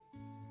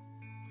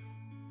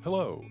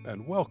Hello,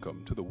 and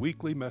welcome to the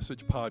weekly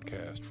message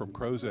podcast from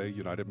Crozet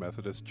United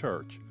Methodist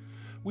Church.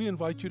 We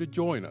invite you to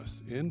join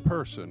us in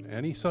person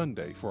any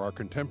Sunday for our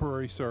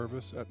contemporary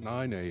service at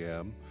 9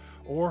 a.m.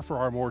 or for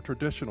our more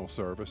traditional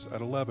service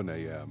at 11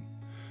 a.m.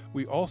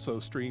 We also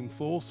stream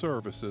full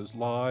services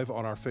live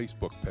on our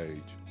Facebook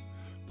page.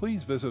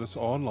 Please visit us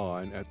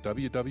online at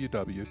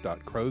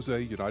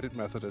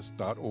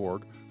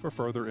www.crozetunitedmethodist.org for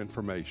further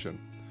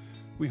information.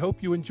 We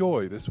hope you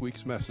enjoy this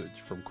week's message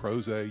from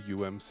Crozet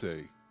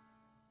UMC.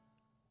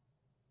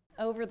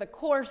 Over the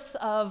course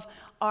of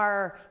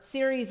our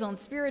series on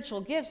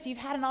spiritual gifts, you've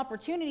had an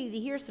opportunity to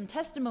hear some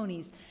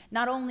testimonies,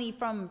 not only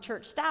from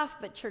church staff,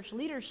 but church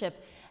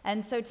leadership.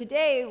 And so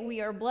today we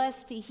are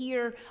blessed to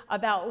hear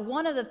about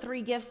one of the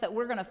three gifts that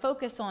we're going to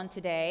focus on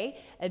today: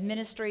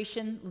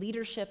 administration,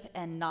 leadership,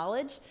 and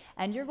knowledge.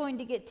 And you're going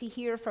to get to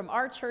hear from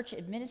our church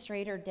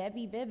administrator,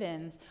 Debbie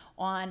Bibbins,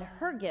 on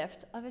her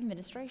gift of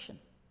administration.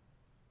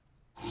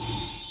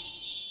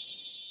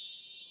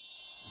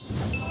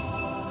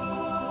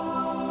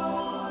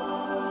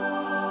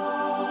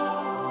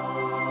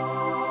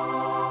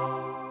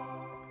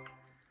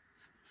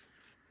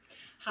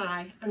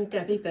 Hi, I'm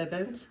Debbie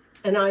Bibbins,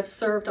 and I've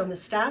served on the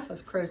staff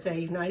of Crozet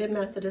United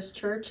Methodist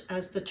Church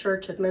as the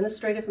church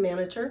administrative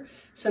manager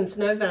since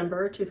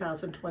November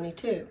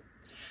 2022.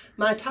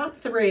 My top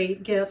three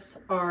gifts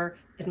are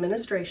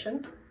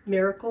administration,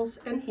 miracles,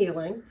 and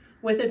healing,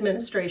 with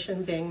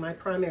administration being my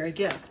primary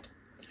gift.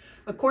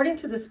 According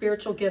to the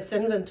Spiritual Gifts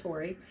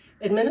Inventory,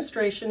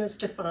 administration is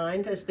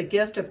defined as the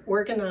gift of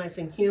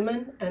organizing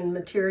human and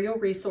material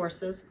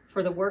resources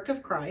for the work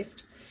of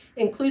Christ,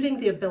 including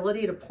the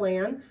ability to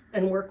plan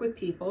and work with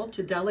people,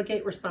 to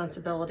delegate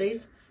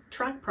responsibilities,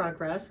 track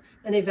progress,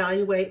 and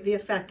evaluate the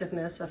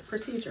effectiveness of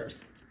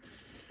procedures.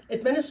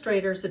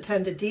 Administrators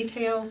attend to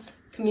details,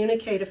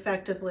 communicate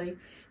effectively,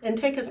 and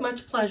take as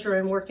much pleasure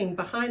in working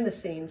behind the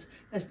scenes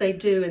as they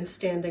do in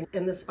standing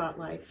in the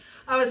spotlight.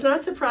 I was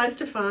not surprised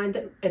to find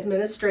that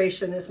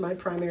administration is my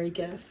primary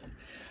gift.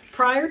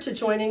 Prior to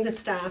joining the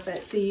staff at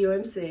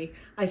CUMC,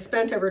 I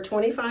spent over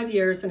 25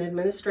 years in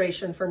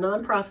administration for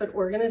nonprofit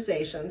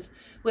organizations,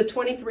 with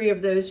 23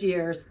 of those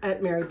years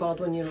at Mary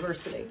Baldwin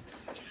University.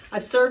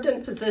 I've served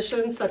in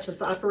positions such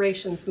as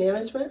operations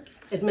management,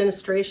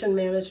 administration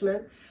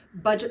management,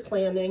 budget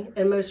planning,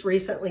 and most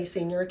recently,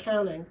 senior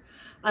accounting.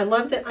 I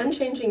love the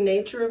unchanging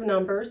nature of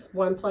numbers.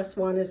 1 +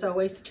 1 is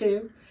always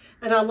 2.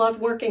 And I love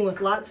working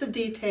with lots of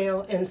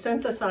detail and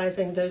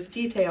synthesizing those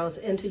details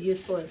into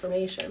useful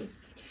information.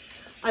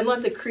 I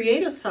love the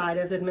creative side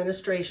of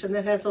administration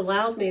that has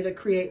allowed me to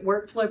create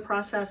workflow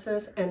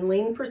processes and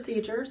lean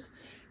procedures,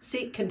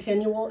 seek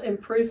continual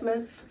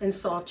improvement, and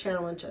solve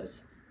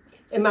challenges.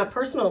 In my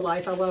personal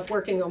life, I love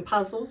working on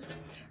puzzles,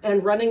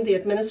 and running the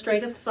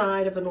administrative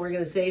side of an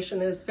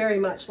organization is very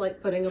much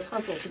like putting a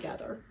puzzle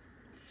together.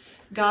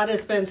 God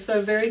has been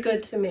so very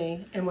good to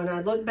me, and when I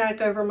look back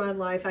over my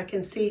life, I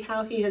can see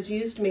how He has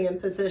used me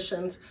in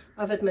positions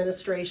of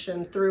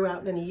administration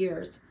throughout many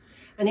years.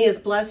 And He has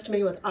blessed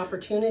me with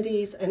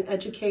opportunities and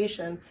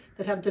education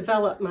that have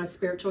developed my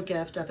spiritual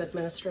gift of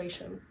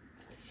administration.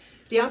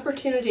 The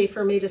opportunity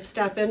for me to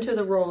step into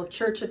the role of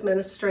church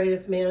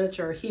administrative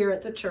manager here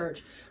at the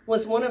church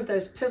was one of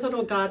those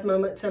pivotal God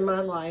moments in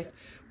my life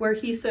where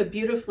He so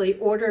beautifully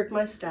ordered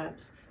my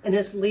steps and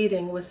His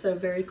leading was so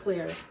very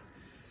clear.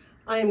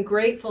 I am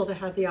grateful to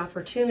have the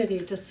opportunity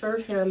to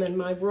serve Him in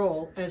my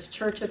role as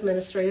church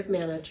administrative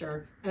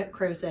manager at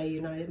Crozet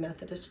United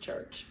Methodist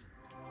Church.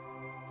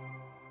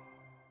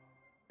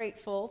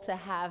 Grateful to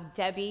have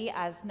Debbie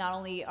as not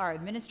only our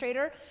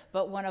administrator,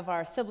 but one of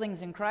our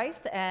siblings in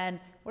Christ. And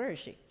where is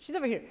she? She's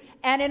over here.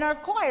 And in our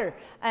choir.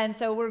 And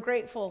so we're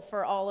grateful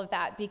for all of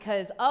that,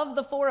 because of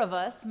the four of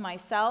us,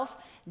 myself,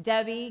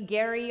 Debbie,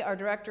 Gary, our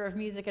director of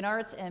music and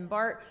arts, and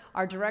Bart,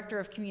 our director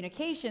of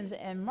communications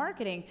and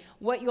marketing,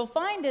 what you'll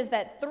find is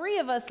that three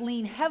of us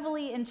lean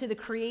heavily into the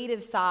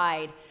creative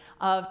side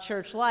of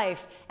church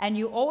life. And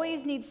you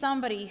always need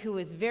somebody who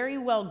is very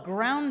well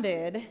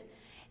grounded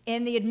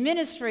in the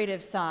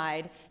administrative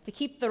side to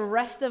keep the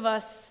rest of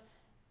us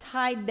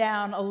tied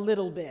down a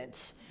little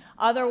bit.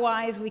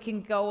 Otherwise, we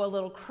can go a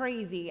little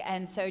crazy.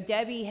 And so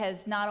Debbie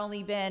has not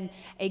only been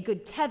a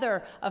good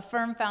tether, a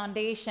firm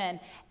foundation,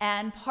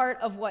 and part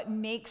of what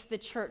makes the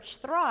church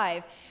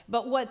thrive,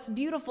 but what's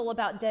beautiful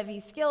about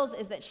Debbie's skills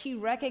is that she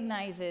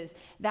recognizes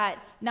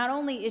that not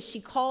only is she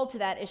called to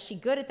that, is she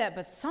good at that,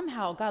 but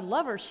somehow, God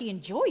love her, she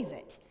enjoys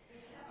it.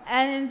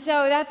 And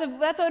so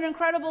that's an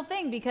incredible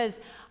thing, because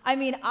I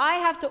mean, I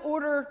have to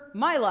order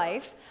my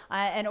life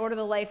and order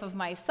the life of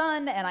my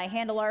son, and I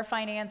handle our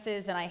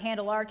finances and I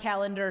handle our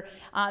calendar.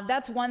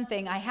 That's one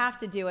thing. I have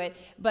to do it.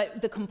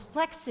 But the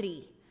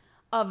complexity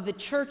of the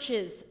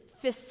church's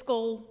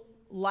fiscal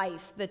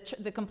life,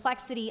 the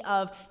complexity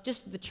of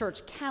just the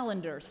church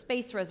calendar,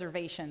 space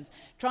reservations,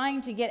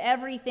 trying to get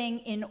everything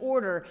in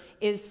order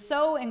is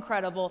so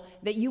incredible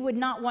that you would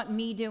not want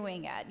me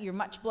doing it. You're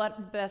much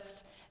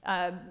best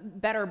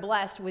better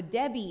blessed with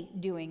Debbie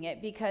doing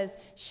it, because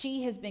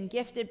she has been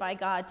gifted by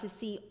God to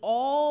see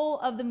all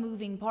of the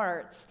moving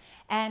parts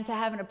and to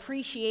have an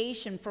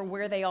appreciation for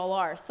where they all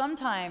are.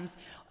 Sometimes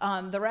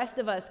the rest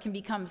of us can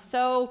become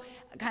so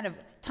kind of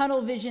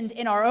tunnel visioned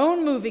in our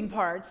own moving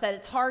parts that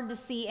it's hard to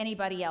see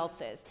anybody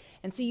else's.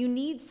 And so you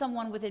need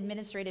someone with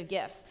administrative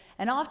gifts.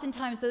 And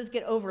oftentimes those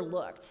get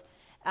overlooked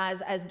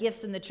as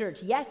gifts in the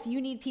church. Yes, you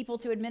need people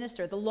to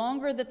administer. The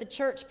longer that the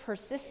church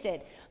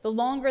persisted, the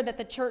longer that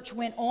the church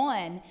went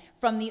on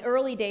from the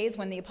early days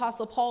when the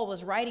Apostle Paul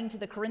was writing to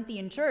the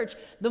Corinthian church,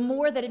 the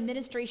more that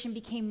administration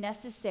became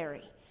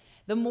necessary.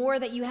 The more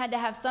that you had to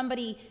have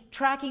somebody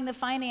tracking the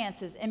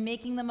finances and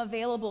making them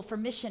available for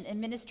mission and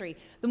ministry,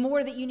 the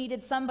more that you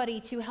needed somebody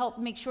to help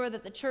make sure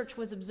that the church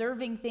was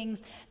observing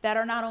things that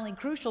are not only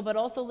crucial, but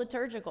also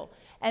liturgical.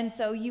 And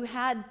so you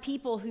had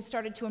people who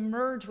started to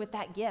emerge with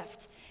that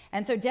gift.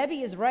 And so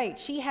Debbie is right.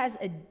 She has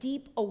a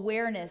deep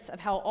awareness of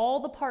how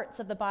all the parts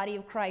of the body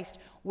of Christ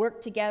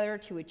work together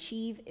to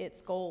achieve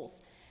its goals.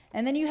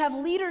 And then you have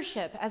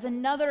leadership as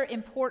another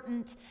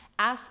important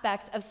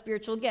aspect of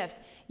spiritual gift.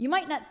 You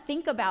might not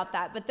think about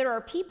that, but there are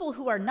people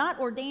who are not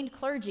ordained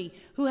clergy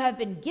who have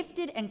been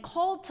gifted and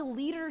called to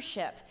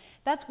leadership.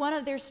 That's one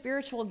of their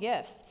spiritual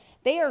gifts.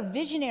 They are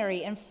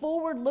visionary and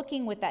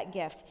forward-looking with that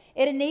gift.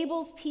 It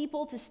enables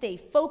people to stay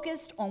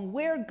focused on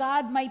where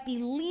God might be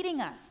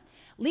leading us.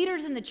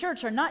 Leaders in the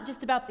church are not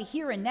just about the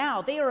here and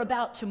now. They are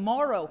about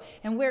tomorrow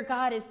and where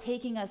God is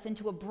taking us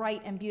into a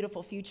bright and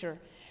beautiful future.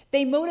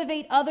 They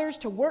motivate others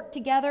to work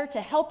together to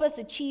help us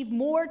achieve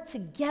more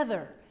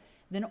together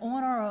than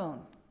on our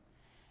own.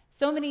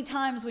 So many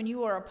times when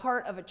you are a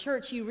part of a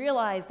church, you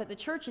realize that the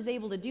church is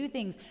able to do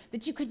things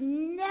that you could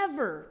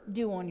never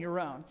do on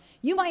your own.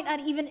 You might not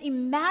even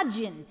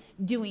imagine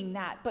doing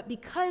that, but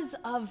because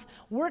of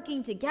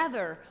working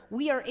together,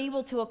 we are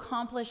able to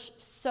accomplish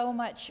so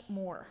much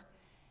more.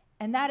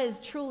 And that is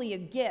truly a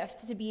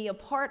gift, to be a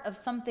part of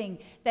something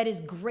that is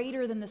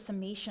greater than the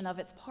summation of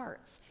its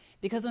parts.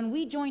 Because when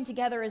we join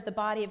together as the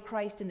body of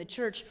Christ in the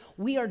church,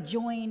 we are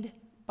joined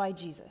by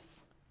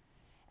Jesus.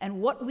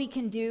 And what we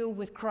can do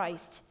with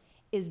Christ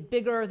is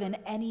bigger than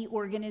any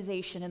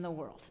organization in the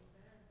world.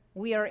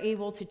 We are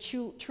able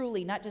to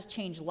truly not just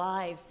change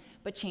lives,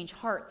 but change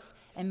hearts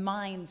and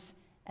minds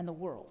and the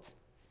world.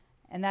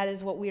 And that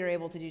is what we are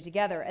able to do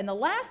together. And the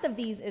last of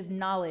these is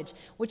knowledge,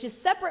 which is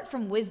separate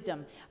from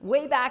wisdom.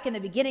 Way back in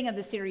the beginning of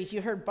the series,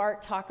 you heard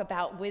Bart talk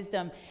about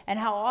wisdom and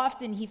how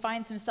often he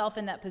finds himself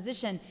in that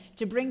position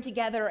to bring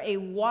together a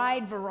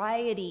wide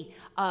variety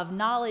of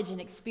knowledge and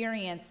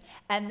experience,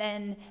 and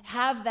then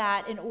have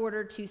that in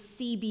order to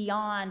see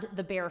beyond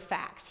the bare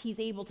facts. He's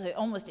able to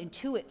almost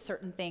intuit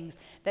certain things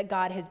that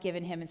God has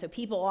given him. And so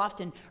people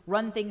often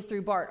run things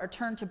through Bart or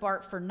turn to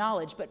Bart for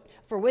knowledge, but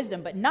for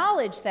wisdom. But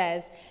knowledge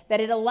says that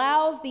it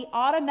allows the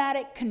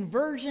automatic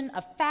conversion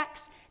of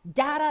facts,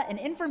 data, and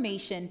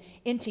information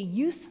into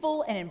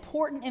useful and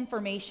important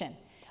information.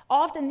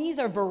 Often these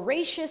are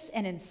voracious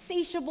and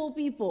insatiable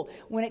people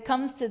when it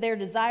comes to their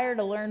desire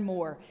to learn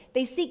more.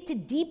 They seek to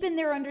deepen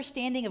their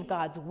understanding of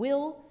God's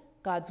will,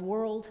 God's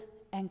world,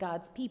 and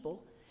God's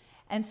people.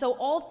 And so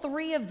all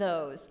three of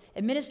those,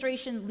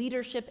 administration,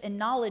 leadership, and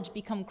knowledge,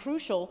 become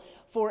crucial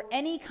for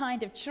any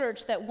kind of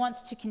church that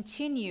wants to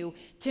continue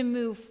to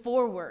move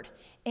forward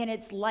in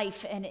its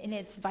life and in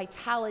its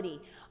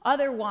vitality.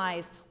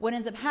 Otherwise, what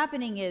ends up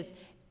happening is,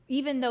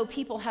 even though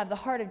people have the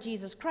heart of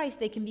Jesus Christ,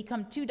 they can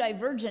become too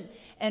divergent,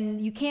 and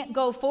you can't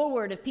go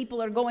forward if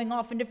people are going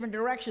off in different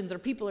directions or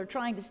people are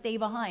trying to stay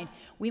behind.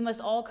 We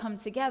must all come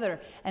together.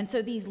 And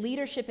so these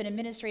leadership and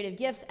administrative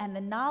gifts and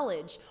the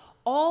knowledge,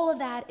 all of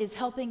that is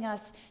helping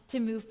us to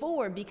move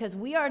forward, because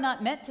we are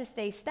not meant to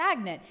stay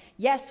stagnant.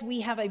 Yes,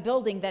 we have a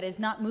building that is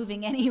not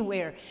moving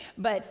anywhere,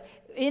 but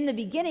in the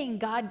beginning,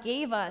 God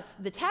gave us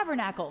the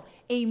tabernacle,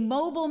 a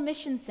mobile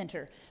mission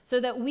center, so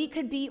that we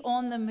could be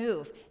on the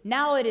move.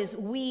 Now it is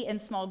we in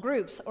small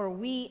groups, or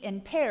we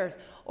in pairs,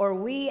 or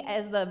we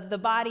as the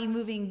body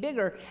moving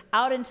bigger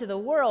out into the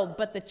world,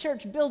 but the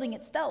church building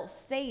itself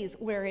stays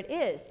where it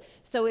is.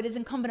 So it is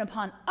incumbent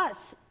upon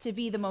us to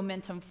be the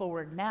momentum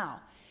forward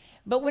now.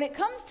 But when it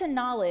comes to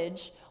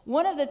knowledge,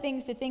 one of the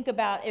things to think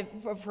about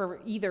for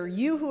either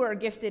you who are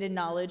gifted in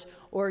knowledge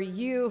or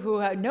you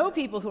who know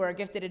people who are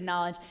gifted in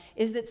knowledge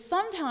is that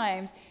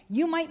sometimes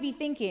you might be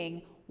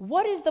thinking,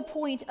 what is the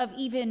point of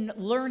even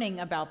learning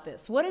about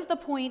this? What is the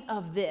point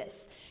of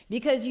this?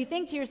 Because you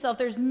think to yourself,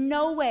 there's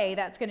no way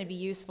that's going to be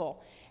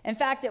useful. In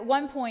fact, at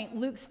one point,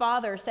 Luke's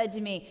father said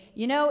to me,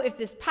 you know, if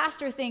this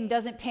pastor thing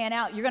doesn't pan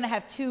out, you're going to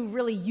have 2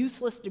 really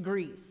useless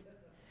degrees.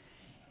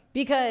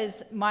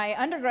 Because my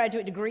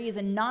undergraduate degree is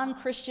in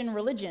non-Christian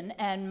religion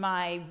and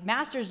my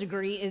master's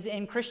degree is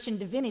in Christian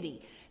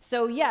divinity.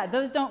 So yeah,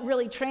 those don't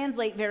really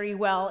translate very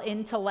well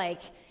into like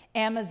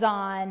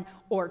Amazon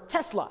or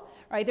Tesla,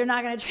 right? They're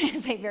not going to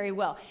translate very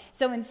well.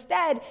 So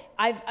instead,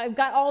 I've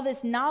got all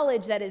this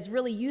knowledge that is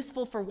really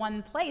useful for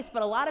one place,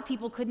 but a lot of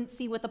people couldn't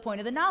see what the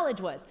point of the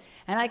knowledge was.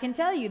 And I can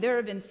tell you, there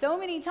have been so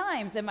many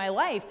times in my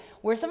life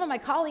where some of my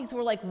colleagues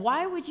were like,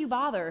 why would you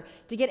bother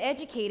to get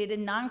educated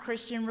in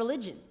non-Christian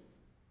religion?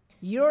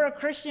 You're a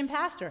Christian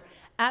pastor.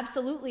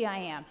 Absolutely I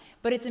am.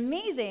 But it's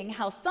amazing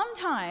how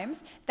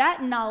sometimes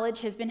that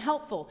knowledge has been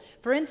helpful.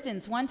 For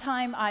instance, one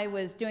time I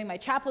was doing my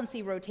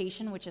chaplaincy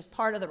rotation, which is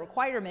part of the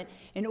requirement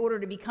in order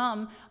to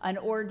become an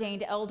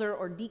ordained elder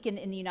or deacon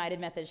in the United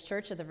Methodist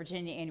Church at the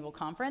Virginia Annual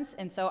Conference.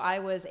 And so I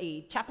was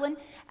a chaplain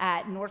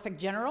at Norfolk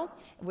General,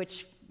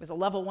 which was a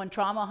level 1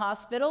 trauma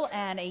hospital,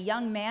 and a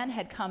young man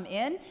had come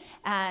in,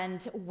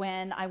 and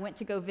when I went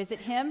to go visit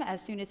him,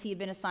 as soon as he had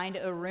been assigned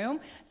a room,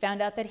 found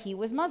out that he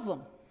was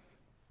Muslim.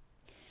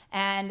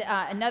 And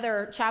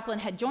another chaplain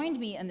had joined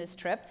me in this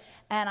trip,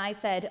 and I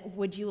said,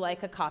 would you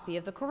like a copy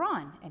of the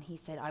Quran? And he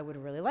said, I would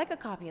really like a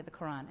copy of the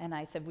Quran. And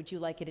I said, would you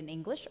like it in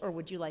English or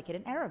would you like it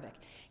in Arabic?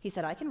 He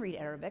said, I can read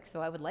Arabic,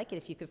 so I would like it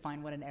if you could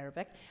find one in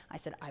Arabic. I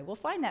said, I will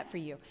find that for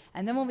you.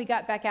 And then when we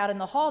got back out in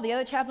the hall, the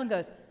other chaplain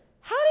goes,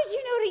 how did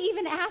you know to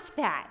even ask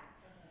that?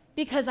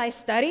 Because I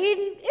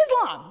studied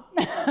Islam.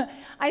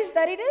 I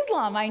studied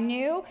Islam. I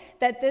knew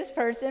that this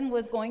person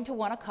was going to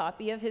want a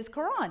copy of his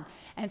Quran.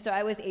 And so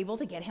I was able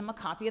to get him a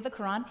copy of the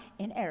Quran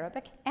in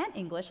Arabic and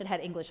English. It had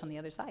English on the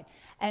other side.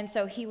 And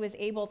so he was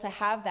able to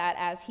have that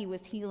as he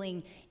was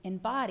healing in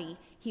body.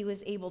 He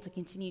was able to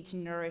continue to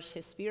nourish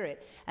his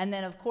spirit. And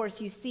then, of course,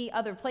 you see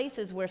other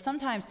places where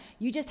sometimes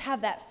you just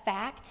have that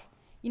fact,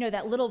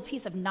 that little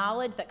piece of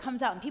knowledge that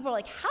comes out, and people are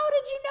like, how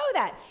did you know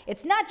that?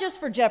 It's not just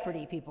for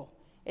Jeopardy, people.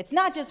 It's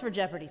not just for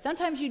Jeopardy.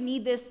 Sometimes you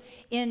need this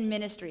in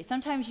ministry.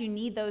 Sometimes you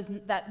need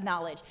that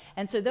knowledge.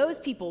 And so those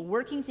people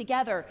working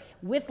together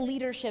with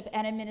leadership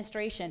and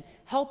administration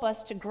help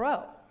us to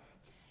grow.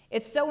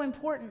 It's so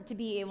important to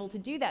be able to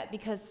do that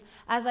because,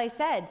 as I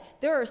said,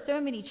 there are so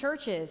many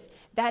churches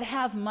that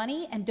have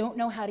money and don't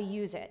know how to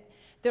use it.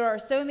 There are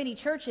so many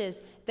churches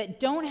that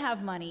don't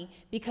have money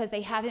because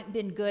they haven't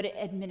been good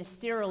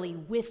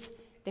administerially with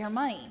their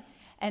money.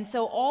 And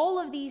so all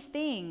of these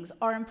things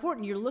are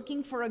important. You're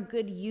looking for a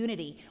good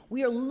unity.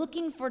 We are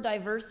looking for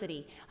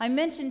diversity. I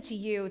mentioned to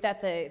you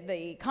that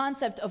the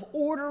concept of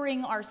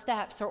ordering our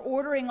steps or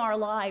ordering our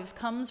lives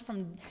comes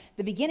from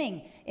the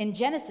beginning in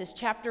Genesis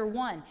chapter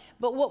 1.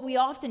 But what we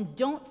often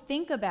don't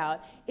think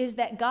about is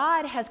that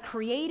God has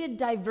created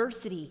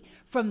diversity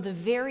from the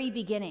very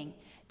beginning.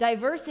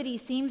 Diversity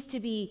seems to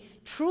be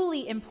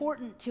truly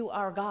important to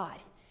our God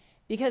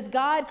because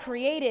God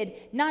created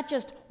not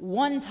just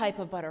one type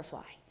of butterfly,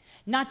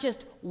 not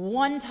just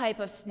one type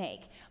of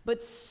snake,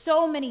 but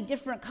so many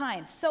different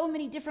kinds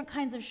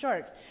of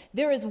sharks.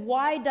 There is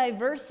wide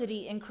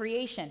diversity in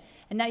creation.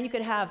 And now you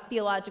could have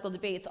theological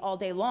debates all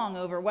day long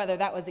over whether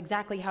that was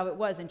exactly how it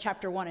was in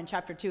chapter 1 and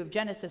chapter 2 of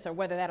Genesis, or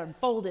whether that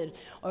unfolded,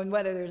 or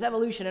whether there's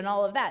evolution and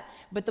all of that.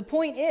 But the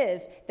point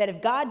is that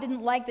if God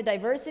didn't like the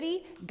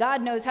diversity,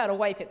 God knows how to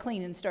wipe it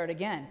clean and start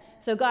again.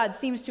 So God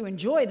seems to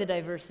enjoy the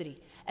diversity.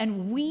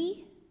 And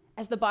we,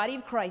 as the body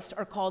of Christ,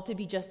 are called to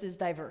be just as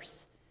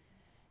diverse.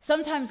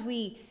 Sometimes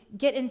we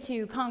get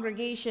into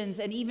congregations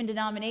and even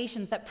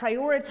denominations that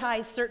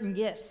prioritize certain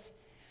gifts,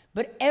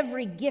 but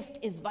every gift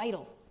is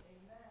vital.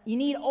 You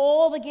need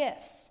all the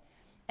gifts.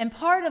 And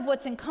part of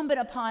what's incumbent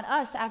upon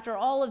us after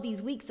all of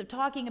these weeks of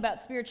talking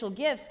about spiritual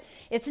gifts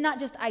is to not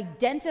just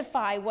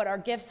identify what our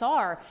gifts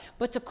are,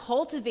 but to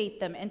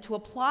cultivate them and to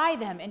apply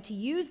them and to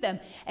use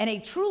them. And a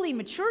truly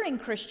maturing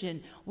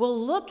Christian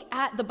will look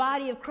at the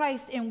body of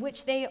Christ in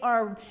which they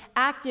are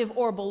active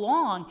or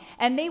belong,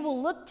 and they will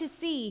look to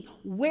see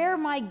where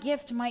my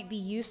gift might be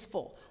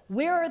useful.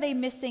 Where are they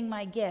missing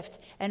my gift?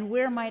 And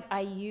where might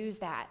I use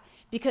that?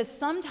 Because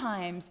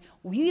sometimes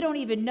we don't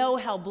even know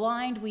how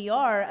blind we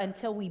are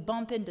until we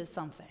bump into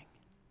something.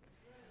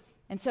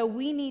 And so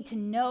we need to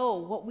know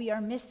what we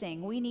are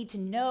missing. We need to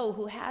know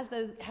who have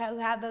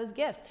those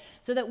gifts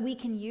so that we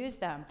can use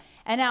them.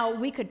 And now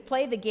we could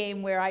play the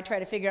game where I try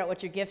to figure out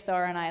what your gifts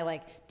are, and I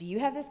do you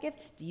have this gift?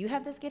 Do you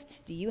have this gift?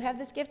 Do you have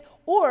this gift?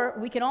 Or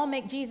we can all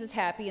make Jesus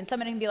happy, and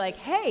somebody can be like,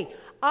 hey,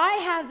 I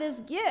have this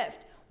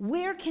gift.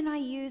 Where can I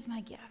use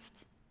my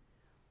gift?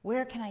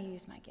 Where can I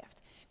use my gift?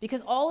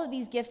 Because all of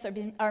these gifts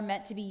are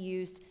meant to be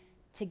used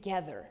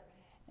together.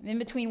 In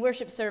between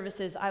worship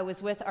services, I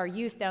was with our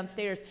youth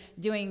downstairs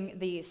doing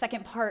the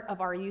second part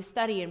of our youth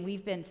study, and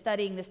we've been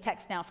studying this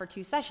text now for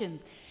 2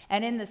 sessions.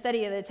 And in the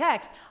study of the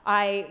text,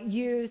 I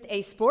used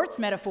a sports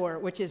metaphor,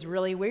 which is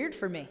really weird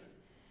for me.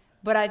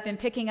 But I've been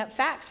picking up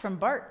facts from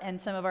Bart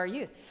and some of our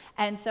youth.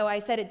 And so I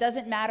said, it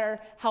doesn't matter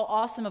how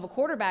awesome of a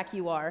quarterback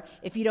you are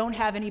if you don't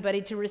have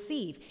anybody to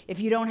receive, if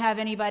you don't have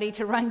anybody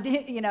to run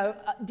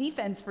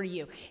defense for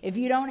you. If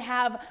you don't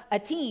have a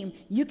team,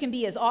 you can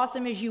be as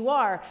awesome as you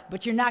are,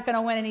 but you're not going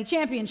to win any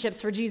championships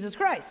for Jesus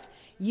Christ.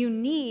 You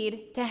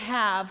need to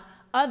have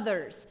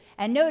others.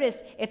 And notice,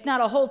 it's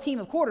not a whole team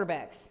of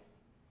quarterbacks.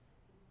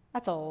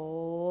 That's a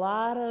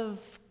lot of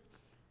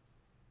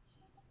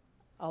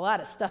a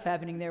lot of stuff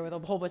happening there with a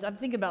whole bunch. I'm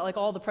thinking about like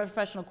all the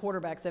professional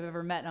quarterbacks I've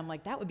ever met, and I'm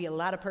like, that would be a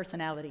lot of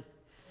personality.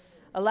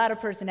 A lot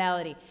of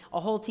personality, a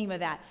whole team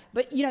of that.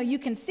 But you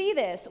can see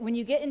this when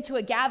you get into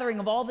a gathering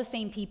of all the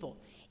same people.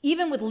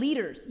 Even with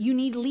leaders, you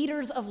need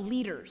leaders of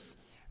leaders,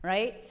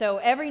 right? So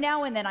every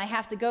now and then I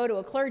have to go to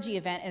a clergy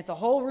event, and it's a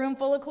whole room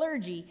full of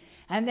clergy,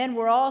 and then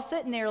we're all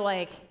sitting there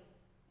like,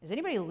 is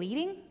anybody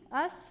leading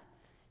us?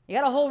 You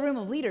got a whole room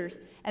of leaders,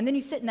 and then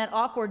you sit in that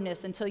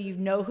awkwardness until you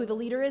know who the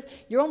leader is.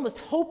 You're almost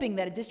hoping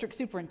that a district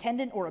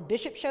superintendent or a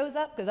bishop shows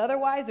up, because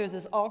otherwise there's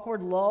this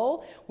awkward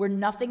lull where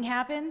nothing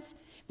happens,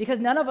 because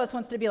none of us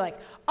wants to be like,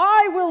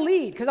 I will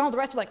lead, because all the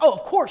rest are like, oh,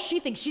 of course, she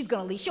thinks she's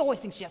going to lead. She always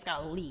thinks she has got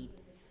to lead.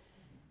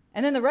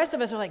 And then the rest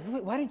of us are like,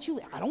 wait, why don't you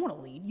lead? I don't want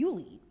to lead. You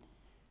lead.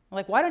 I'm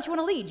like, why don't you want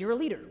to lead? You're a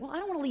leader. Well, I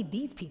don't want to lead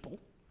these people.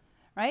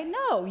 Right?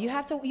 No, you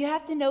have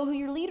to know who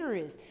your leader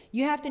is.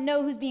 You have to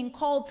know who's being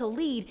called to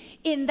lead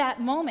in that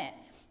moment.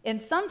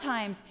 And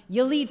sometimes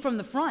you lead from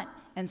the front,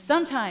 and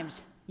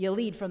sometimes you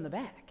lead from the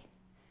back.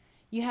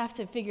 You have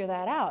to figure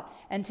that out.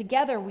 And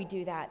together we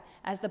do that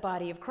as the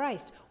body of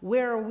Christ.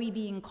 Where are we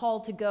being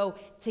called to go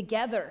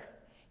together?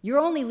 Your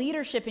only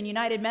leadership in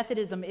United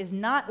Methodism is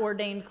not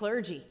ordained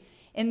clergy.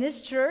 In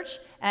this church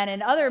and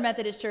in other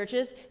Methodist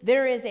churches,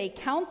 there is a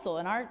council.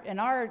 In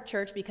our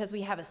church, because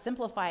we have a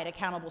simplified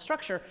accountable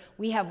structure,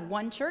 we have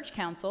one church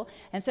council.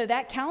 And so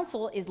that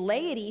council is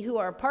laity who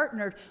are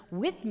partnered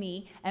with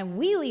me, and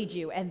we lead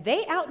you, and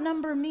they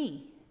outnumber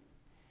me.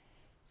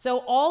 So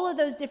all of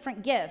those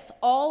different gifts,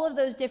 all of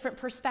those different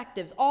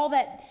perspectives, all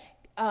that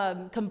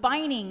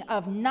combining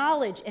of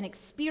knowledge and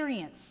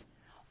experience,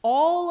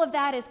 all of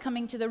that is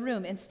coming to the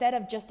room instead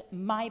of just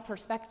my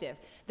perspective.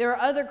 There are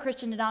other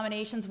Christian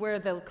denominations where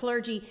the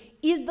clergy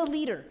is the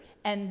leader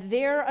and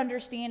their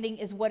understanding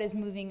is what is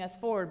moving us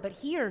forward. But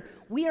here,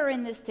 we are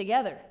in this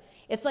together.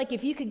 It's like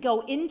if you could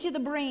go into the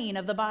brain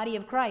of the body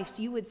of Christ,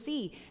 you would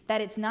see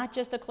that it's not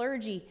just a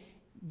clergy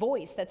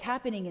voice that's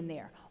happening in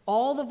there.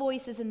 All the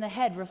voices in the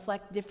head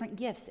reflect different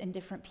gifts and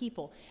different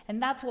people.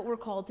 And that's what we're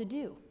called to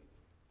do,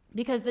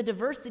 because the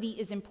diversity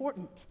is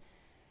important.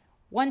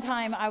 One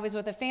time I was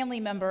with a family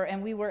member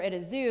and we were at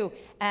a zoo,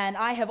 and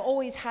I have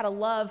always had a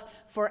love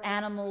for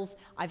animals.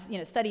 I've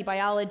studied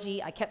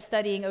biology. I kept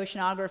studying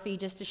oceanography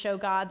just to show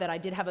God that I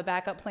did have a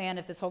backup plan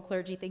if this whole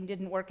clergy thing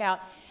didn't work out.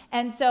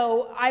 And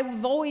so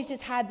I've always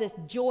just had this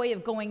joy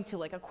of going to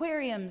like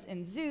aquariums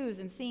and zoos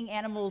and seeing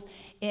animals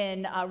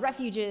in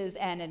refuges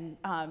and in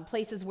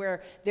places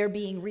where they're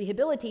being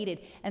rehabilitated.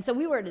 And so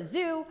we were at a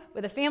zoo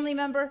with a family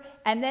member,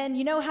 and then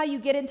you know how you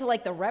get into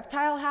like the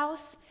reptile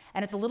house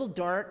and it's a little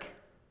dark?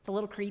 It's a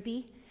little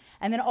creepy.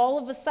 And then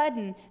all of a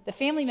sudden, the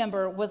family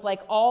member was like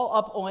all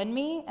up on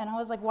me. And I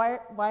was like, why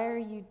are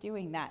you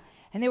doing that?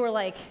 And they were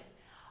like,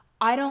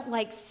 I don't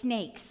like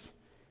snakes.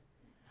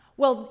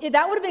 Well,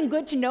 that would have been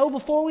good to know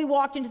before we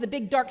walked into the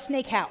big dark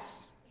snake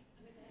house.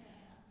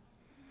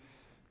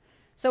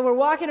 So we're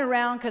walking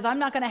around because I'm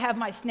not going to have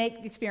my snake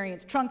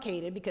experience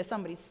truncated because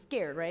somebody's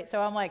scared, right? So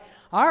I'm like,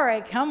 all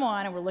right, come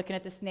on. And we're looking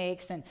at the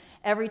snakes. And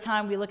every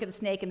time we look at the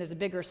snake and there's a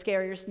bigger,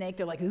 scarier snake,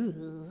 they're like,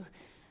 ooh.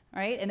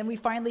 Right? And then we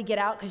finally get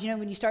out, because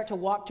when you start to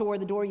walk toward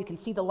the door, you can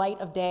see the light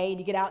of day, and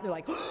you get out, and they're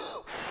like,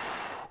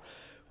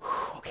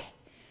 okay.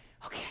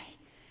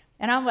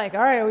 And I'm like,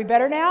 all right, are we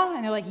better now?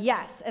 And they're like,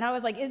 yes. And I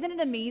was like, isn't it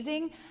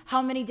amazing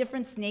how many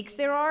different snakes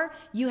there are?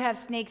 You have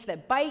snakes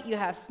that bite, you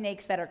have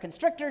snakes that are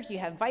constrictors, you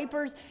have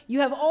vipers,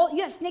 you have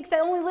snakes that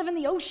only live in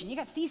the ocean. You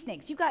got sea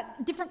snakes, you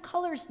got different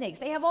color snakes.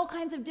 They have all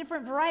kinds of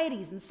different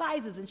varieties and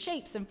sizes and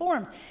shapes and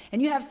forms. And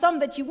you have some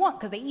that you want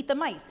because they eat the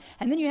mice.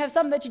 And then you have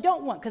some that you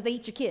don't want because they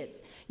eat your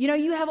kids.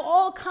 You have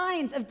all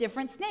kinds of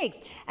different snakes.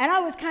 And I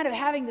was kind of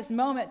having this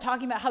moment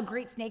talking about how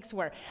great snakes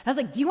were. And I was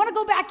like, do you want to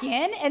go back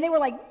in? And they were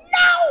like,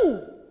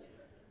 no!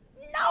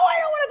 No, I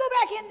don't want to go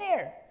back in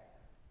there.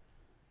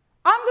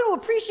 I'm going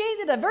to appreciate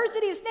the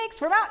diversity of snakes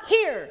from out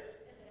here.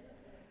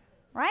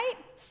 Right?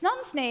 Some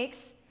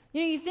snakes,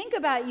 you think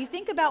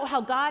about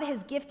how God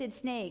has gifted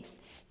snakes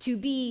to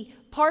be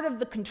part of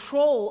the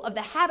control of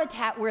the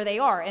habitat where they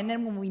are. And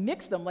then when we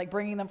mix them, like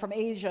bringing them from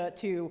Asia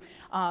to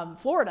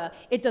Florida,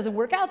 it doesn't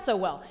work out so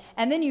well.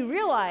 And then you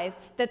realize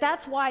that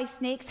that's why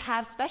snakes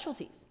have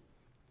specialties.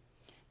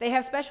 They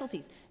have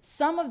specialties.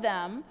 Some of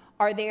them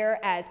are there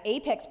as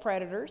apex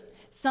predators.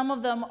 Some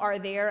of them are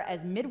there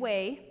as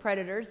midway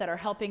predators that are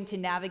helping to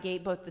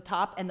navigate both the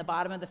top and the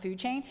bottom of the food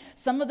chain.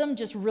 Some of them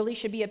just really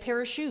should be a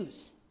pair of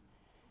shoes.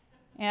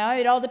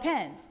 It all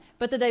depends.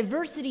 But the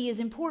diversity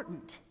is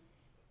important.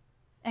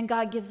 And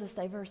God gives us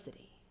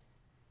diversity.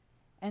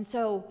 And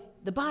so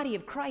the body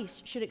of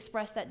Christ should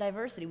express that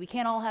diversity. We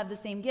can't all have the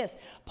same gifts.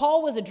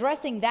 Paul was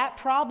addressing that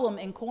problem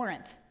in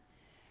Corinth.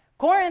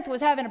 Corinth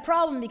was having a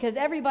problem because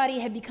everybody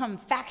had become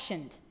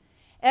factioned.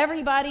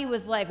 Everybody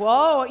was like,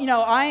 well,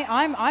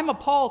 I'm a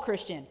Paul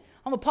Christian.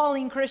 I'm a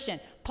Pauline Christian.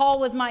 Paul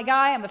was my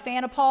guy. I'm a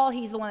fan of Paul.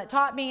 He's the one that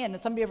taught me. And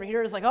somebody over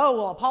here is like, oh,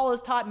 well,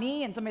 Apollos taught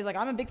me. And somebody's like,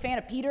 I'm a big fan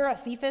of Peter,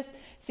 Cephas.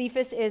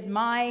 Cephas is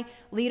my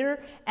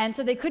leader. And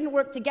so they couldn't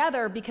work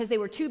together because they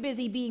were too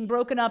busy being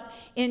broken up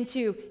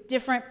into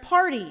different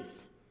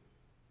parties.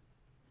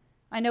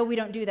 I know we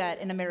don't do that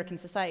in American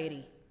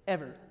society,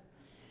 ever.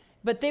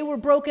 But they were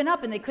broken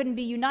up and they couldn't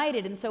be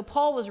united. And so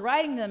Paul was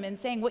writing them and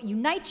saying, what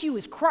unites you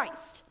is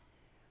Christ.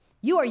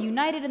 You are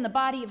united in the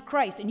body of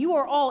Christ, and you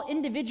are all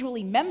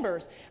individually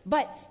members,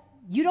 but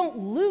you don't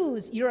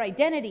lose your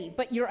identity,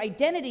 but your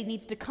identity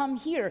needs to come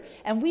here,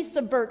 and we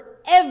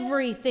subvert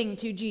everything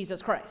to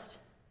Jesus Christ.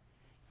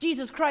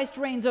 Jesus Christ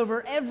reigns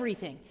over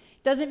everything.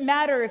 It doesn't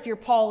matter if you're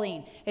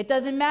Pauline. It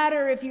doesn't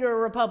matter if you're a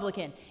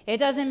Republican. It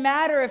doesn't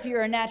matter if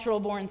you're a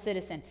natural-born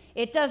citizen.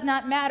 It does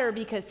not matter,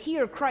 because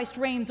here Christ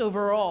reigns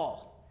over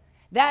all.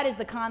 That is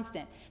the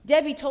constant.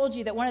 Debbie told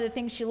you that one of the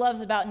things she loves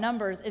about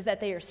numbers is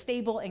that they are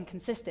stable and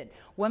consistent.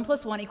 1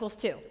 + 1 =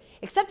 2.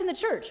 Except in the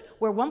church,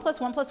 where 1 +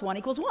 1 +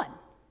 1 = 1.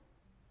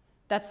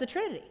 That's the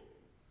Trinity.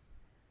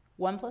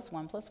 1 +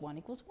 1 +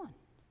 1 = 1.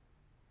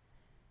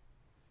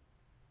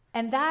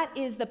 And that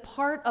is the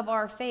part of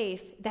our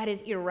faith that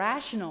is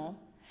irrational,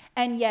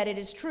 and yet it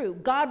is true.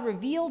 God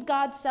revealed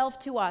God's self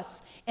to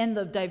us in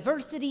the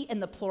diversity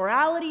and the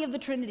plurality of the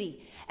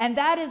Trinity. And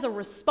that is a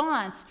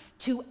response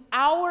to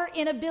our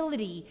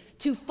inability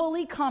to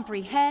fully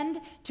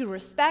comprehend, to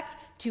respect,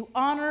 to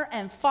honor,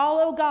 and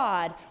follow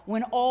God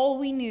when all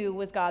we knew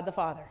was God the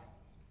Father.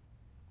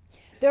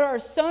 There are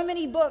so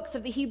many books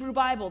of the Hebrew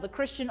Bible, the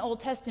Christian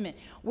Old Testament,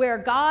 where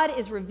God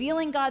is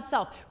revealing God's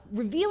self,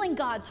 revealing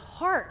God's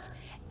heart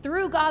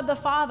through God the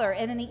Father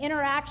and in the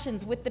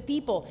interactions with the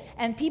people,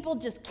 and people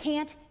just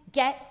can't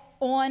get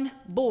on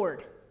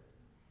board.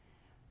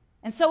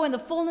 And so in the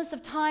fullness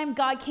of time,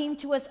 God came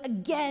to us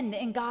again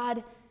in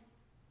God,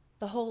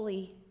 the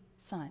Holy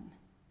Son.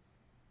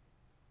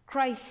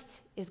 Christ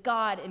is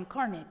God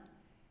incarnate.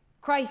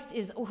 Christ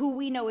is who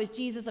we know as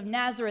Jesus of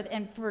Nazareth,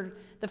 and for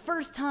the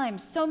first time,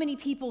 so many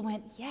people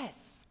went,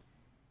 yes,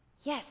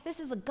 this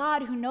is a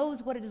God who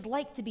knows what it is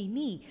like to be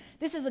me.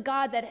 This is a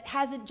God that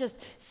hasn't just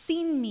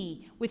seen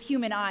me with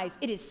human eyes.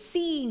 It is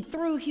seeing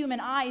through human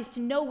eyes to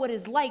know what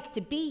it's like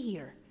to be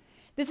here.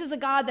 This is a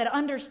God that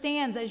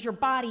understands as your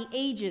body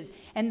ages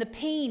and the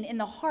pain in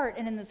the heart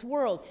and in this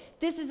world.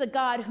 This is a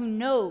God who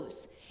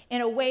knows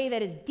in a way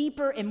that is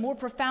deeper and more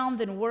profound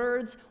than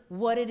words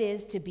what it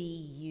is to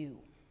be you.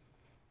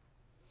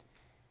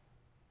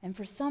 And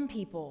for some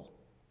people,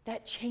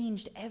 that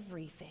changed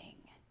everything.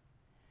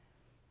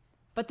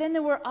 But then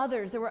there were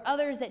others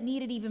that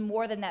needed even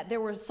more than that. There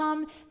were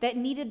some that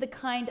needed the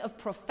kind of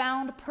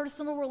profound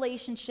personal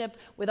relationship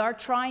with our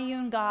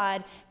triune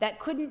God that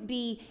couldn't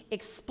be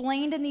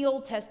explained in the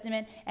Old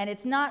Testament, and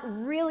it's not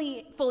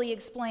really fully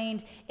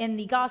explained in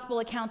the gospel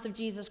accounts of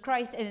Jesus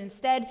Christ, and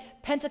instead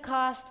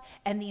Pentecost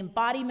and the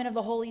embodiment of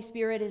the Holy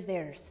Spirit is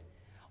theirs.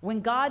 When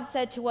God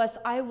said to us,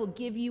 I will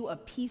give you a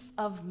piece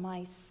of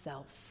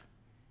myself,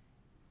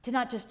 to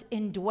not just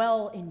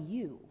indwell in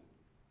you,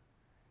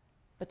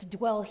 but to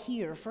dwell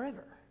here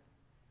forever.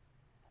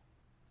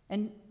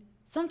 And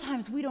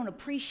sometimes we don't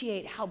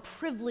appreciate how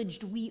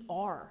privileged we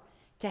are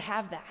to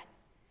have that.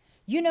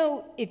 You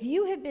know, if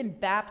you have been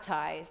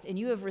baptized and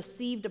you have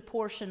received a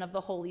portion of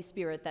the Holy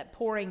Spirit, that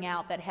pouring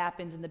out that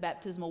happens in the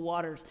baptismal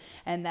waters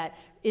and that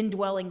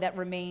indwelling that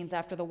remains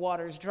after the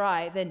waters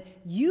dry, then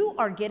you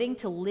are getting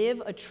to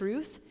live a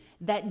truth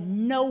that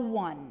no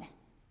one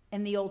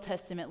in the Old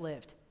Testament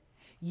lived.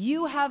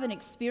 You have an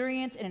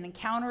experience and an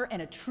encounter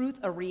and a truth,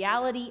 a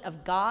reality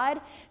of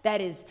God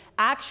that is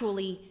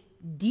actually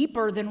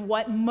deeper than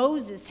what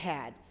Moses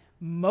had.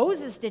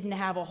 Moses didn't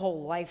have a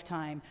whole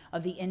lifetime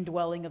of the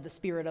indwelling of the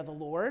Spirit of the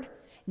Lord.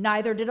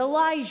 Neither did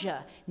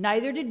Elijah,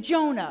 neither did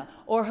Jonah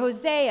or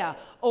Hosea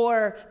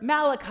or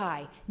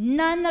Malachi.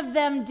 None of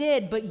them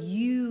did, but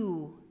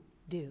you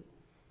do.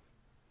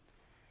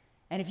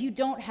 And if you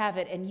don't have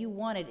it and you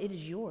want it, it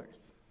is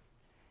yours.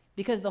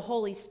 Because the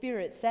Holy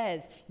Spirit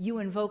says, you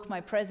invoke my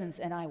presence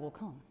and I will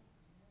come.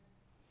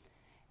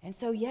 And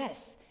so,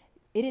 yes,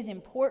 it is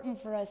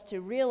important for us to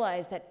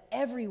realize that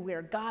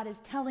everywhere God is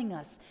telling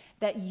us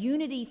that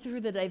unity through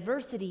the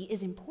diversity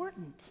is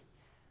important.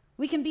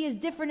 We can be as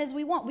different as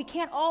we want. We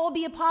can't all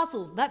be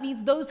apostles. That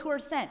means those who are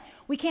sent.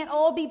 We can't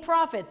all be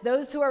prophets,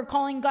 those who are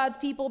calling God's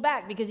people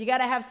back, because you got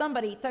to have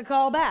somebody to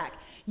call back.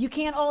 You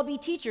can't all be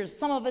teachers.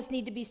 Some of us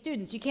need to be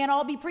students. You can't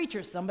all be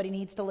preachers. Somebody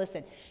needs to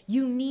listen.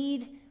 You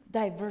need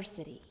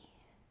diversity.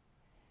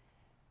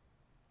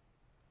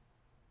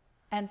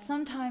 And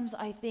sometimes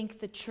I think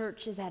the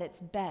church is at its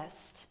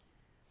best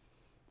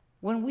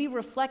when we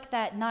reflect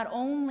that not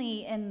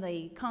only in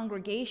the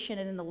congregation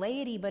and in the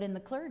laity, but in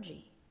the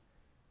clergy.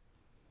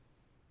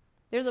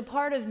 There's a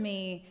part of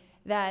me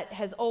that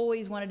has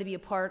always wanted to be a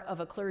part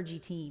of a clergy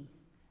team.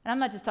 And I'm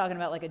not just talking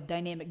about like a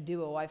dynamic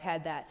duo, I've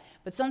had that.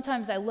 But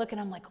sometimes I look and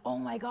I'm like, oh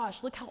my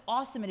gosh, look how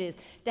awesome it is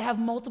to have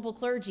multiple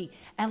clergy.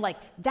 And like,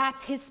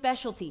 that's his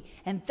specialty,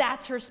 and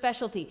that's her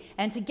specialty.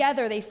 And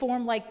together they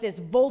form like this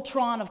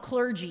Voltron of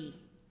clergy.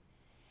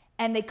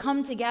 And they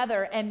come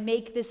together and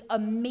make this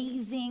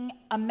amazing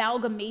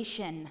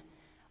amalgamation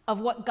of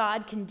what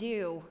God can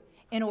do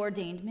in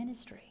ordained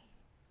ministry.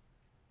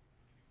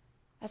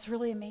 That's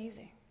really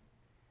amazing.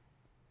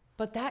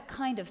 But that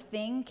kind of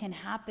thing can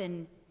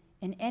happen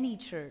in any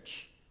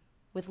church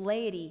with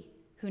laity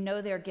who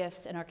know their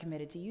gifts and are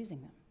committed to using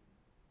them.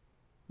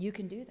 You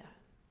can do that.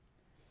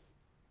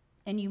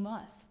 And you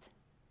must.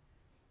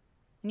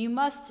 And you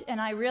must,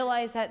 and I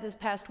realized that this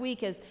past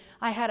week as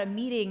I had a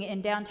meeting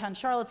in downtown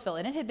Charlottesville,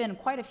 and it had been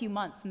quite a few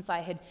months since I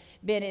had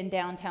been in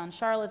downtown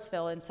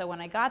Charlottesville, and so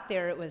when I got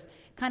there, it was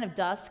kind of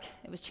dusk.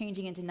 It was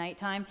changing into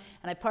nighttime,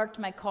 and I parked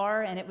my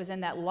car, and it was in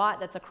that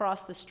lot that's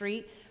across the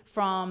street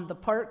from the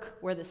park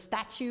where the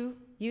statue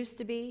used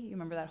to be. You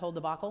remember that whole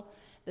debacle?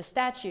 The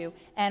statue,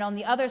 and on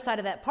the other side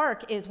of that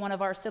park is one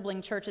of our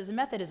sibling churches in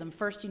Methodism.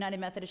 First United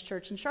Methodist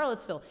Church in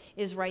Charlottesville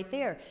is right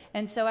there.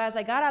 And so as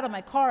I got out of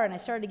my car and I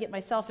started to get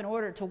myself in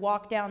order to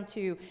walk down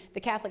to the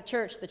Catholic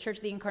Church, the Church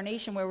of the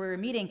Incarnation where we were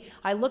meeting,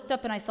 I looked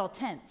up and I saw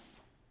tents,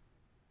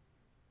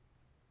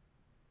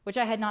 which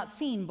I had not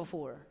seen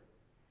before.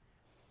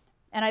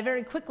 And I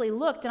very quickly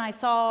looked and I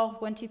saw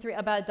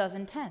about a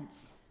dozen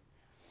tents.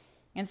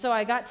 And so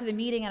I got to the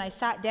meeting and I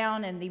sat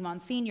down, and the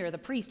Monsignor, the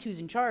priest who's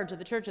in charge of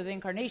the Church of the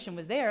Incarnation,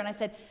 was there. And I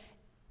said,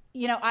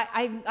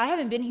 I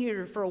haven't been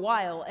here for a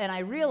while, and I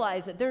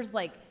realized that there's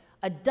like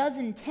a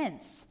dozen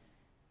tents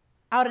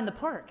out in the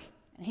park.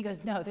 And he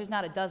goes, no, there's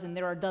not a dozen,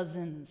 there are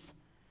dozens.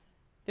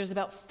 There's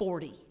about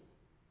 40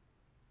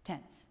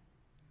 tents.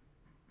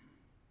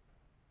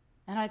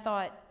 And I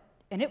thought,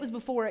 and it was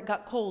before it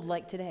got cold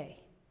like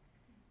today.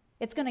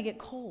 It's going to get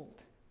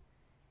cold.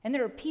 And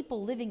there are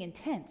people living in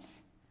tents.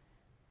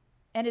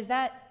 And is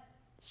that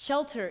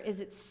shelter?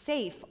 Is it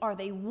safe? Are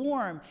they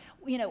warm?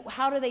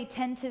 How do they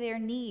tend to their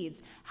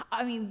needs?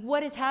 I mean,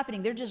 what is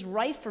happening? They're just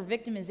rife for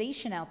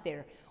victimization out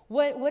there.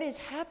 What is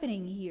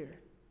happening here?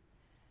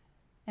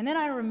 And then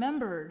I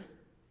remembered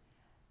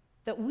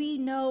that we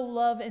know,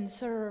 love, and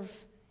serve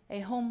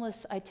a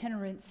homeless,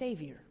 itinerant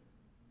Savior.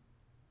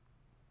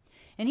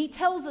 And he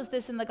tells us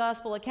this in the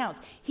gospel accounts.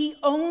 He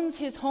owns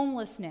his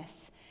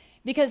homelessness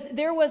because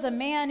there was a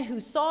man who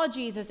saw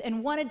Jesus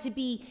and wanted to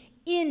be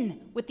in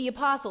with the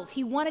apostles.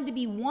 He wanted to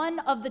be one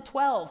of the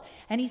 12.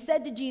 And he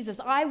said to Jesus,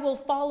 I will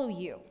follow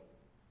you.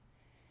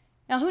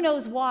 Now, who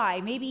knows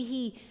why? Maybe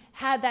he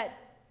had that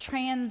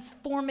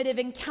transformative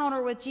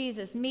encounter with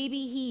Jesus.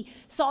 Maybe he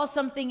saw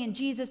something in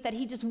Jesus that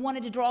he just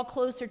wanted to draw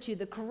closer to,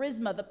 the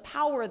charisma, the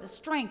power, the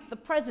strength, the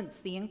presence,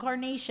 the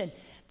incarnation,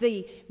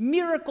 the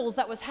miracles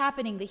that was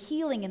happening, the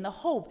healing and the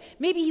hope.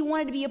 Maybe he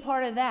wanted to be a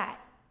part of that.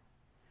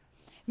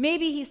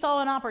 Maybe he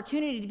saw an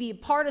opportunity to be a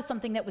part of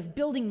something that was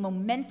building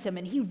momentum,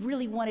 and he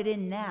really wanted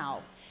in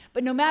now.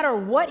 But no matter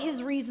what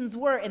his reasons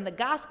were, and the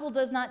gospel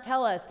does not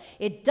tell us,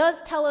 it does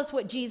tell us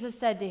what Jesus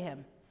said to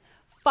him.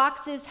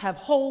 Foxes have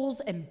holes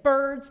and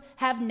birds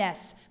have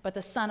nests, but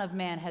the Son of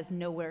Man has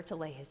nowhere to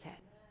lay his head.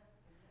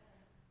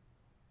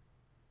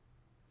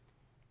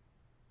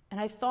 And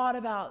I thought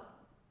about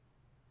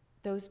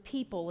those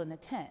people in the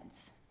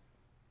tents.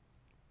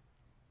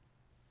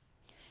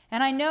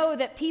 And I know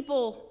that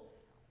people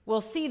will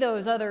see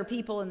those other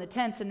people in the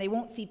tents, and they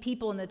won't see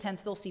people in the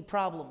tents, they'll see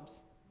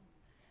problems.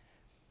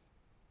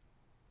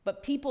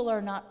 But people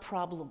are not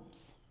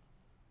problems.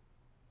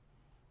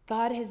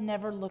 God has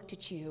never looked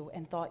at you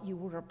and thought you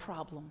were a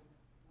problem.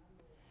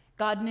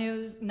 God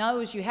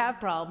knows you have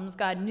problems.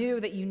 God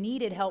knew that you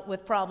needed help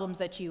with problems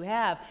that you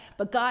have,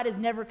 but God has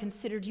never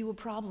considered you a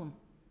problem.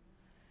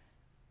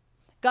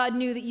 God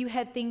knew that you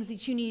had things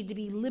that you needed to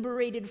be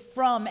liberated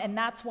from, and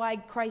that's why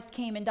Christ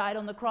came and died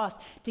on the cross,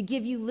 to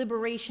give you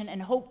liberation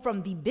and hope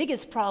from the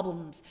biggest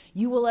problems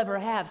you will ever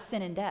have,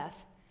 sin and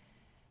death.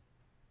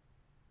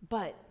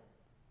 But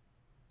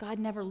God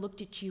never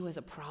looked at you as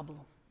a problem.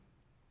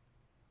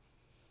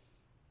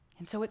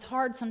 And so it's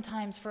hard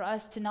sometimes for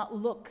us to not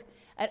look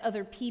at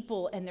other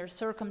people and their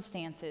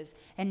circumstances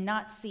and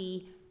not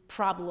see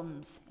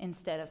problems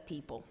instead of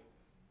people.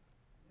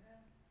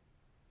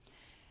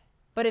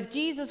 But if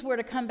Jesus were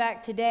to come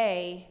back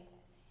today,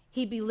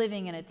 he'd be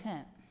living in a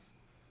tent.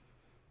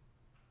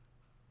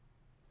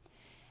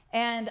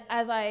 And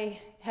as I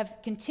have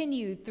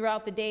continued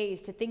throughout the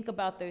days to think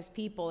about those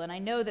people, and I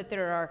know that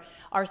there are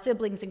our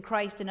siblings in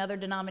Christ in other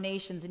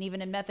denominations and even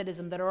in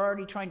Methodism that are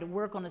already trying to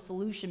work on a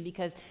solution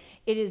because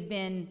it has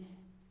been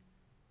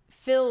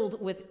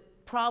filled with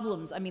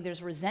problems. I mean,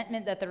 there's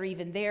resentment that they're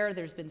even there.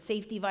 There's been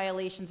safety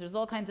violations. There's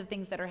all kinds of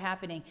things that are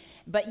happening.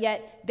 But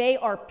yet they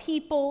are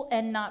people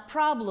and not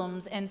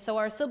problems. And so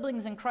our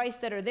siblings in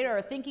Christ that are there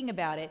are thinking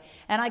about it.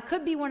 And I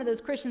could be one of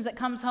those Christians that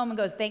comes home and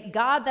goes, thank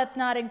God that's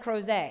not in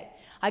Crozet.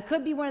 I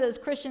could be one of those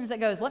Christians that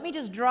goes, let me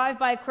just drive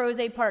by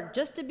Crozet Park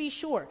just to be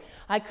sure.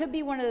 I could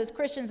be one of those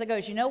Christians that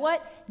goes, you know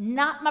what?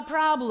 Not my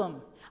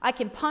problem. I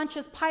can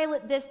Pontius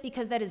Pilate this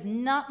because that is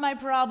not my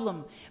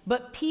problem.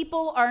 But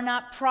people are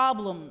not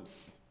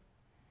problems.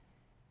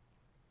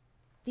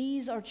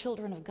 These are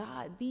children of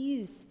God.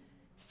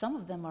 Some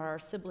of them are our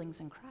siblings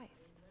in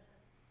Christ.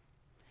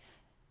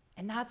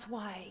 And that's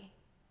why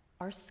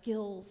our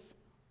skills,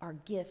 our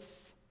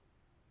gifts,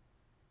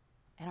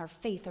 and our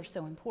faith are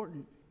so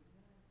important.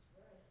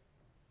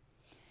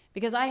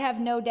 Because I have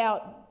no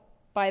doubt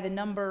by the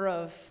number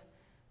of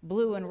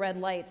blue and red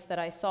lights that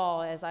I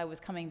saw as I was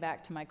coming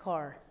back to my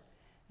car,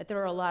 that there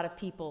are a lot of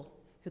people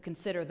who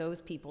consider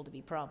those people to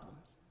be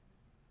problems.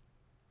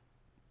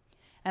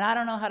 And I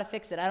don't know how to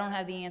fix it. I don't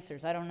have the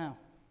answers. I don't know.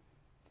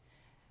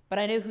 But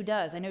I know who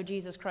does. I know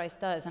Jesus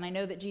Christ does. And I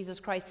know that Jesus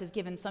Christ has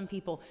given some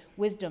people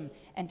wisdom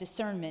and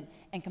discernment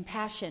and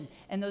compassion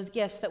and those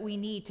gifts that we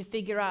need to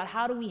figure out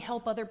how do we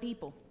help other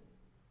people.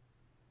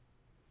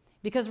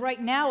 Because right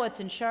now it's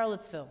in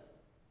Charlottesville.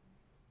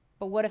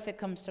 But what if it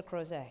comes to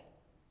Crozet?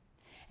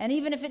 And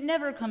even if it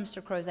never comes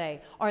to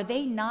Crozet, are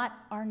they not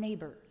our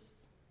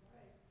neighbors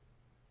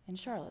in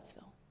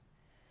Charlottesville?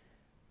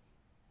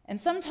 And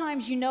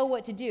sometimes you know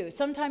what to do.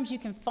 Sometimes you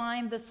can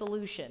find the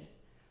solution.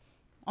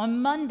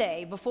 On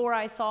Monday, before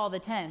I saw the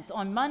tents,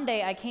 on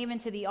Monday I came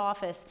into the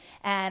office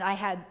and I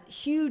had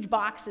huge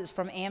boxes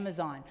from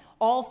Amazon,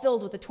 all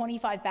filled with the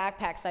 25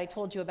 backpacks that I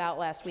told you about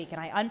last week. And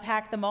I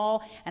unpacked them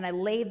all and I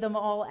laid them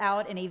all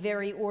out in a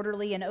very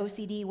orderly and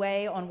OCD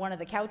way on one of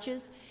the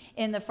couches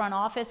in the front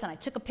office. And I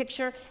took a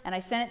picture and I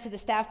sent it to the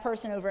staff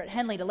person over at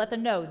Henley to let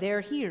them know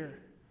they're here.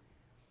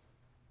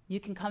 You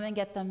can come and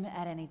get them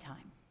at any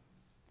time.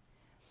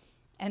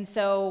 And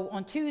so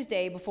on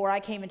Tuesday, before I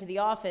came into the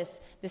office,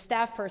 the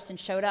staff person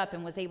showed up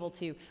and was able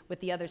to, with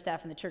the other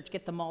staff in the church,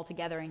 get them all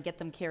together and get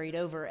them carried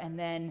over. And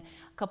then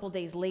a couple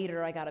days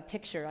later, I got a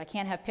picture. I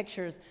can't have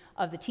pictures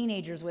of the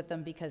teenagers with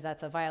them because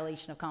that's a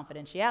violation of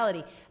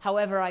confidentiality.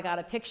 However, I got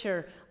a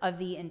picture of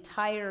the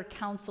entire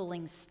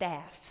counseling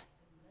staff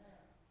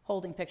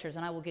holding pictures,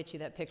 and I will get you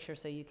that picture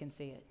so you can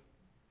see it.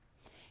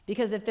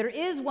 Because if there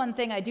is one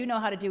thing I do know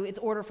how to do, it's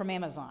order from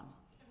Amazon.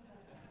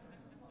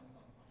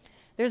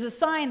 There's a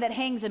sign that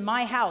hangs in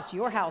my house,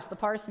 your house, the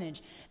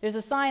parsonage. There's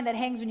a sign that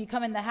hangs when you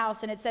come in the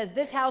house, and it says,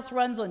 "This house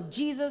runs on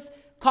Jesus,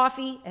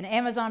 coffee, and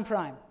Amazon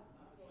Prime."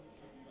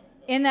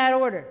 In that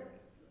order.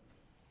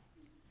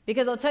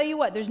 Because I'll tell you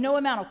what, there's no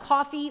amount of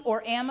coffee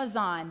or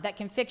Amazon that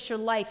can fix your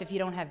life if you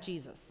don't have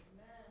Jesus.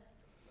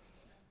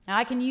 Now,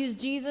 I can use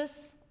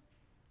Jesus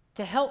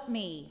to help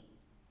me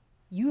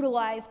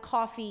utilize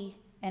coffee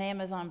and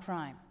Amazon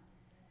Prime.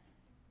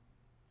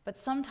 But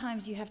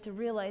sometimes you have to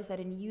realize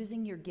that in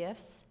using your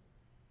gifts,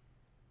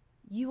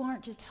 you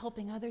aren't just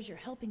helping others, you're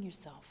helping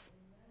yourself.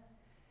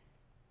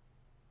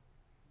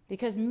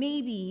 Because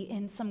maybe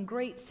in some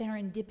great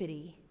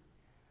serendipity,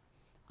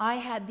 I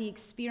had the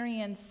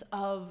experience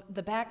of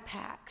the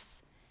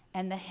backpacks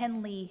and the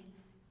Henley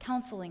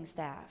counseling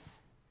staff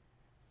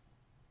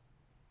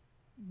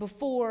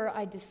before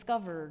I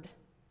discovered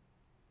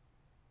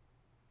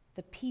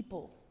the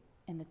people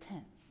in the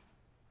tents.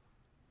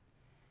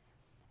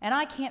 And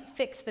I can't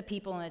fix the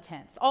people in the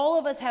tents. All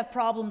of us have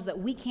problems that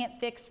we can't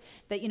fix,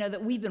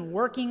 that we've been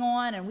working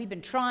on and we've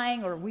been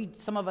trying, or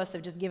some of us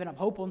have just given up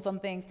hope on some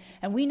things,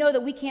 and we know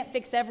that we can't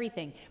fix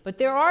everything. But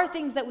there are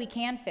things that we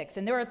can fix,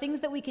 and there are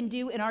things that we can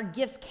do, and our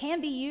gifts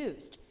can be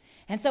used.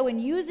 And so in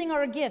using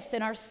our gifts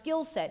and our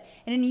skill set,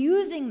 and in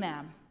using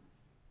them,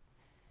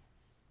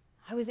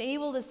 I was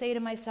able to say to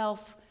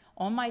myself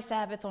on my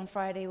Sabbath on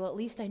Friday, well, at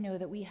least I know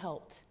that we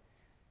helped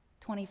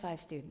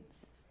 25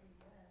 students.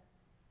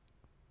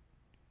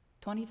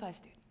 25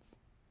 students.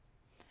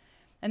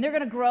 And they're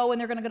going to grow and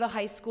they're going to go to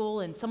high school,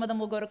 and some of them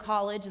will go to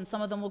college and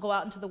some of them will go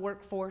out into the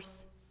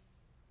workforce.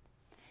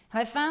 And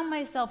I found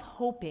myself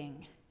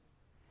hoping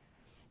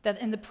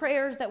that in the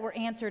prayers that were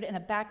answered in a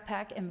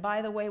backpack, and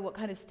by the way, what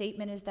kind of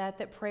statement is that?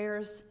 That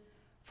prayers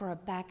for a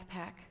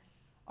backpack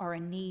are a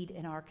need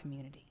in our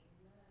community.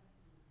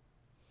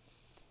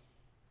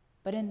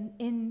 But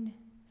in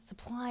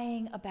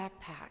supplying a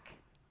backpack,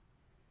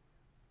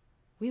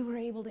 we were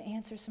able to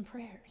answer some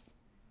prayers.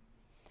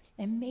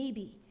 And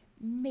maybe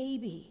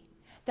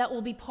that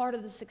will be part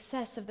of the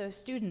success of those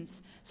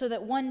students, so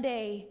that one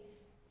day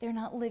they're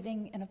not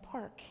living in a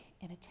park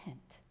in a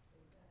tent.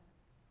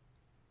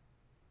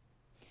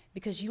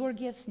 Because your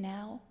gifts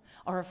now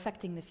are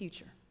affecting the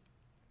future.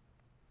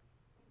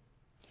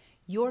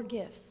 Your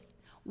gifts,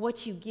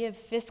 what you give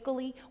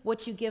fiscally,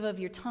 what you give of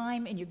your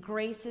time and your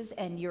graces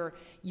and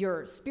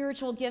your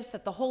spiritual gifts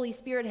that the Holy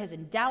Spirit has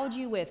endowed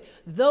you with,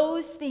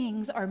 those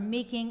things are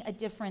making a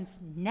difference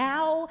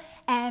now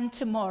and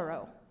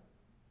tomorrow.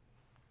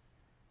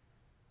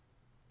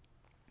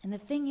 And the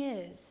thing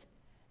is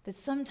that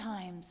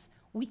sometimes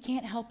we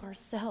can't help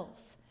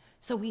ourselves,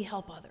 so we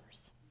help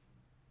others.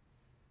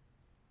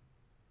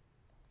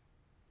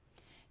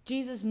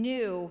 Jesus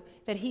knew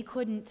that he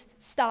couldn't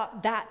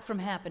stop that from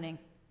happening.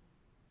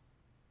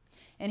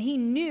 And he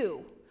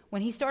knew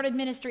when he started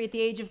ministry at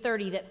the age of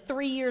 30 that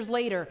 3 years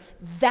later,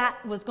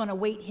 that was going to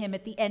wait him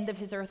at the end of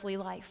his earthly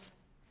life.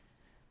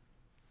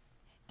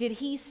 Did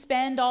he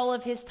spend all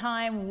of his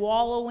time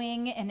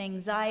wallowing in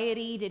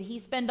anxiety? Did he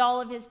spend all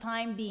of his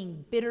time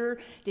being bitter?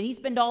 Did he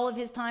spend all of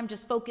his time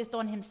just focused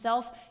on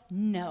himself?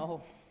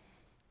 No.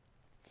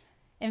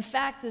 In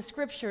fact, the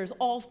scriptures,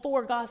 all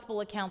 4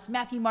 gospel accounts,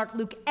 Matthew, Mark,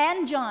 Luke,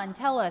 and John,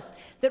 tell us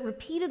that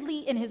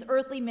repeatedly in his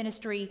earthly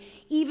ministry,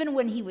 even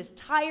when he was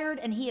tired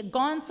and he had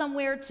gone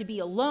somewhere to be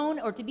alone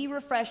or to be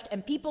refreshed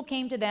and people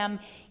came to them,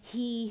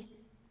 he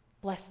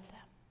blessed them.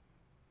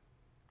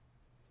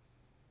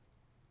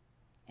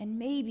 And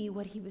maybe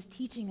what he was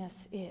teaching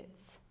us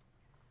is,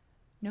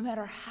 no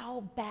matter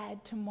how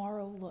bad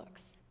tomorrow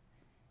looks,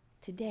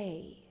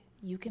 today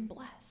you can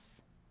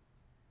bless.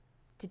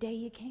 Today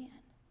you can.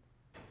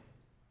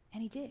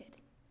 And he did.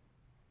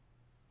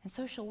 And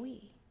so shall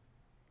we.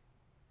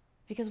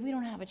 Because we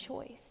don't have a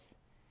choice.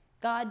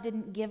 God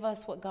didn't give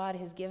us what God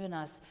has given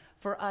us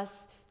for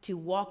us to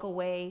walk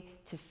away,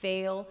 to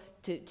fail,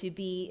 to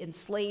be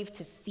enslaved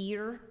to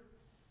fear,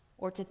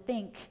 or to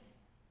think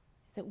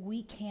that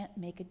we can't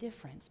make a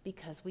difference,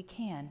 because we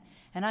can.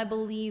 And I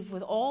believe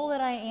with all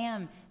that I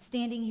am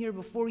standing here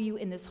before you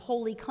in this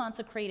holy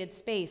consecrated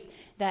space,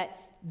 that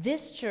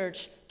this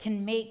church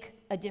can make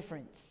a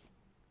difference.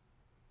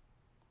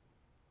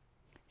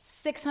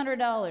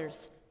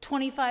 $600,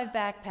 25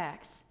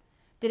 backpacks.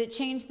 Did it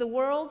change the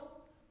world?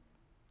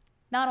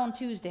 Not on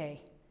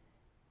Tuesday,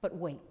 but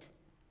wait.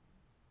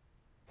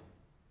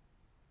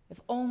 If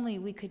only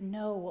we could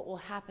know what will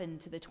happen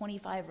to the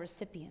 25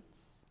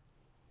 recipients.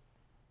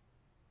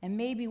 And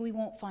maybe we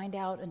won't find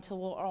out until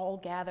we're all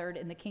gathered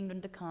in the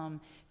kingdom to come,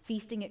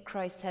 feasting at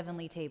Christ's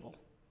heavenly table.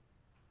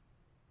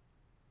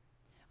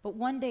 But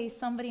one day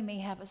somebody may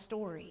have a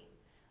story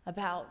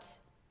about,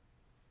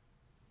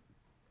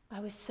 I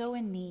was so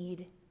in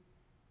need,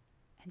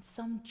 and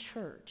some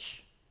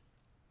church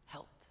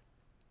helped.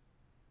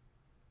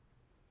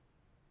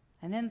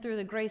 And then through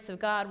the grace of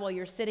God, while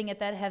you're sitting at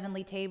that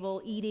heavenly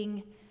table,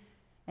 eating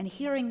and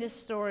hearing this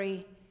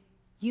story,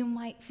 you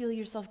might feel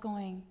yourself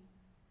going,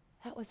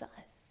 that was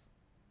us.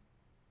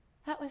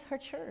 That was her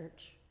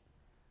church.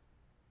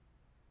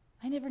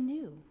 I never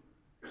knew.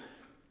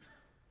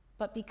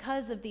 But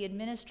because of the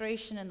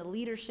administration and the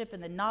leadership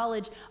and the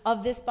knowledge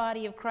of this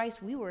body of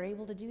Christ, we were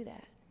able to do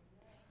that.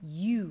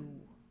 You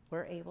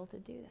were able to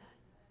do that.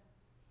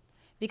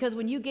 Because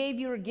when you gave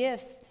your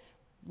gifts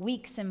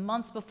weeks and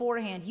months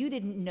beforehand, you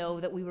didn't know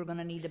that we were going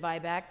to need to buy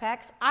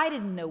backpacks. I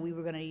didn't know we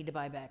were going to need to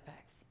buy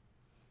backpacks.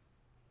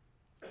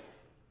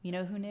 You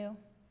know who knew?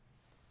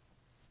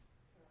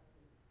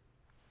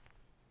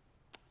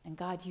 And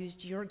God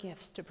used your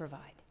gifts to provide.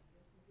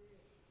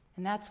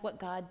 And that's what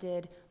God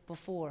did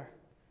before.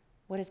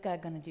 What is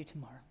God going to do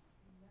tomorrow?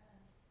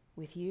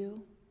 With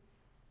you,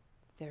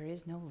 there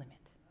is no limit.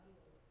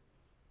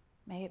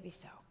 May it be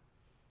so.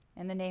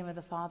 In the name of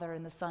the Father,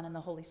 and the Son, and the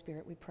Holy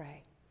Spirit, we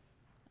pray.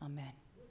 Amen.